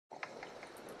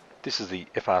This is the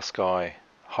FrSKY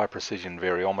high precision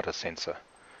variometer sensor,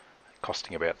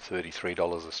 costing about $33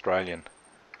 Australian.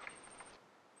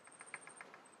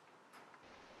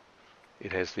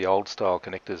 It has the old style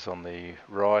connectors on the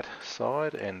right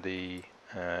side and the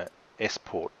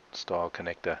S-port style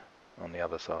connector on the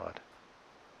other side.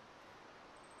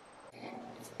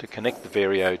 To connect the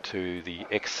vario to the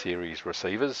X series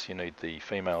receivers, you need the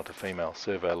female to female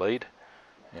servo lead,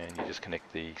 and you just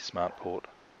connect the smart port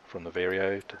from the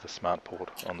vario to the smart port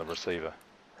on the receiver.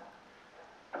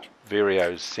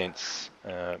 Varios sense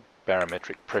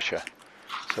barometric pressure,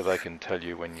 so they can tell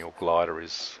you when your glider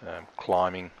is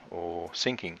climbing or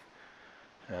sinking,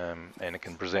 and it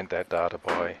can present that data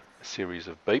by a series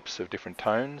of beeps of different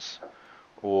tones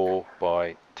or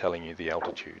by telling you the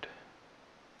altitude.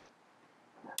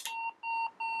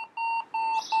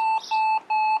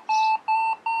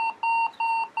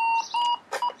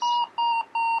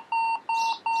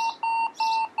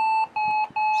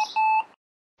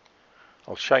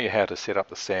 I'll show you how to set up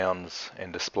the sounds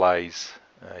and displays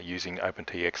using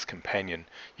OpenTX Companion.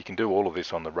 You can do all of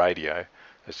this on the radio.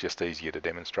 It's just easier to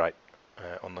demonstrate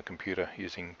on the computer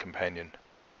using Companion.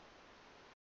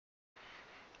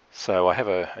 So I have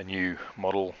a new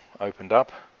model opened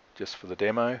up just for the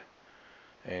demo,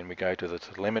 and we go to the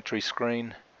telemetry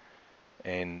screen,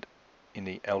 and in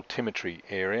the altimetry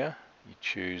area you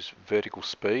choose vertical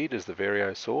speed as the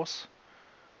vario source.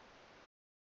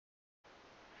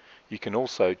 You can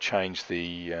also change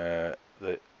the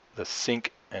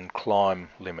sync and climb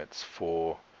limits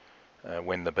for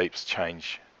when the beeps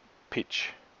change pitch,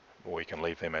 or you can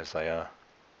leave them as they are.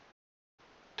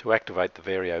 To activate the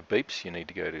vario beeps, you need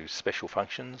to go to Special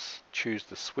Functions, choose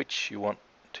the switch you want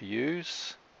to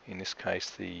use, in this case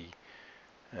the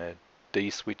D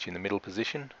switch in the middle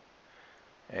position,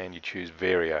 and you choose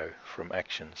Vario from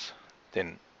Actions.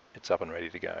 Then it's up and ready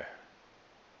to go.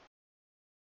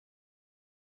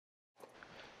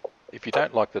 If you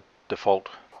don't like the default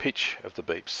pitch of the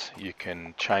beeps, you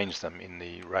can change them in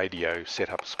the radio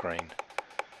setup screen.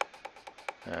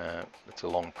 It's a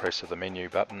long press of the menu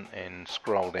button and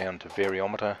scroll down to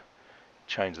variometer,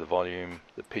 change the volume,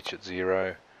 the pitch at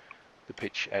 0, the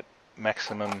pitch at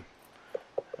maximum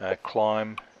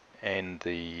climb, and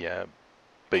the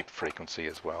beep frequency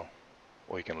as well,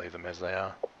 or you can leave them as they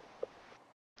are.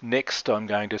 Next, I'm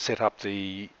going to set up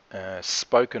the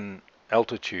spoken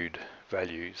altitude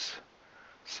values.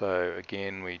 So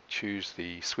again, we choose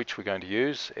the switch we're going to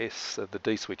use, the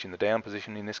D switch in the down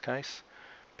position in this case,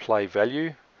 play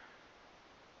value,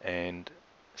 and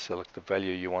select the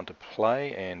value you want to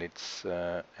play, and it's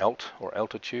alt or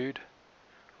altitude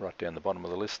right down the bottom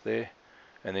of the list there,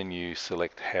 and then you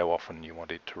select how often you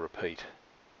want it to repeat.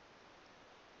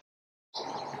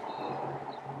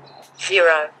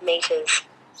 0 meters.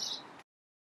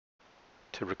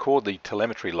 To record the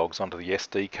telemetry logs onto the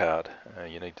SD card,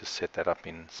 you need to set that up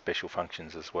in Special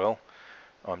Functions as well.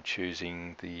 I'm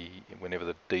choosing whenever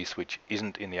the D switch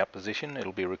isn't in the up position,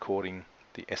 it'll be recording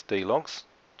the SD logs.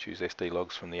 Choose SD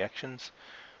logs from the actions,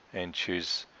 and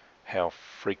choose how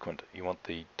frequent you want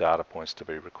the data points to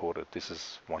be recorded. This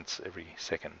is once every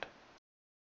second.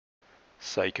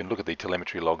 So you can look at the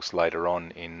telemetry logs later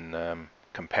on in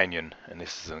Companion, and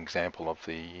this is an example of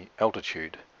the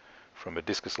altitude from a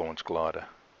discus launch glider.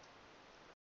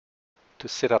 To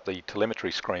set up the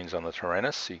telemetry screens on the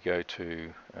Taranis, you go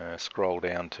to scroll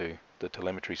down to the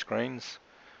telemetry screens,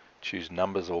 choose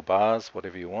numbers or bars,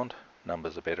 whatever you want.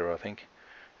 Numbers are better, I think,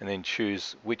 and then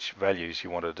choose which values you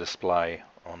want to display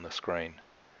on the screen.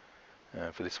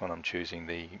 For this one I'm choosing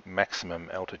the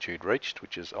maximum altitude reached,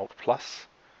 which is Alt+,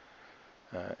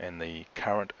 and the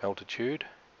current altitude,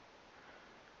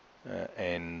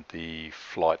 and the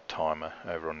flight timer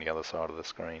over on the other side of the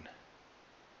screen.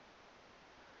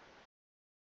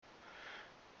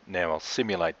 Now I'll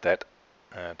simulate that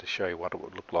to show you what it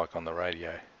would look like on the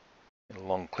radio. A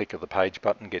long click of the page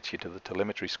button gets you to the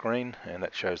telemetry screen, and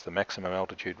that shows the maximum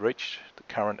altitude reached, the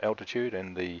current altitude,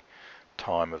 and the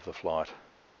time of the flight.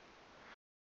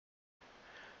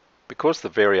 Because the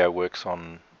vario works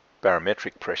on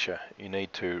barometric pressure, you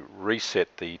need to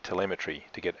reset the telemetry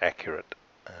to get accurate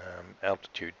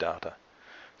altitude data.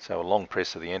 So a long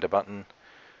press of the enter button,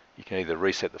 you can either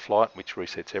reset the flight, which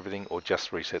resets everything, or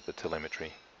just reset the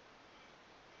telemetry.